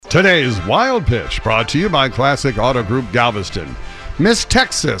Today's Wild Pitch brought to you by Classic Auto Group Galveston. Miss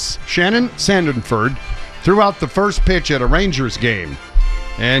Texas, Shannon Sandenford, threw out the first pitch at a Rangers game.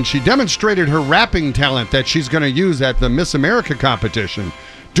 And she demonstrated her rapping talent that she's going to use at the Miss America competition,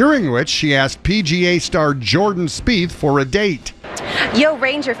 during which she asked PGA star Jordan Spieth for a date. Yo,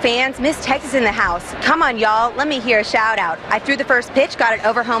 Ranger fans, Miss Texas in the house. Come on, y'all. Let me hear a shout out. I threw the first pitch, got it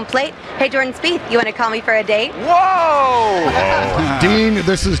over home plate. Hey, Jordan Spieth, you want to call me for a date? Whoa! Dean,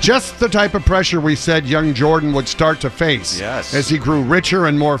 this is just the type of pressure we said young Jordan would start to face as he grew richer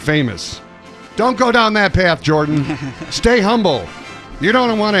and more famous. Don't go down that path, Jordan. Stay humble. You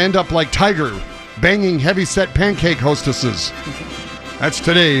don't want to end up like Tiger, banging heavy-set pancake hostesses. That's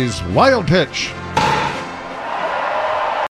today's Wild Pitch.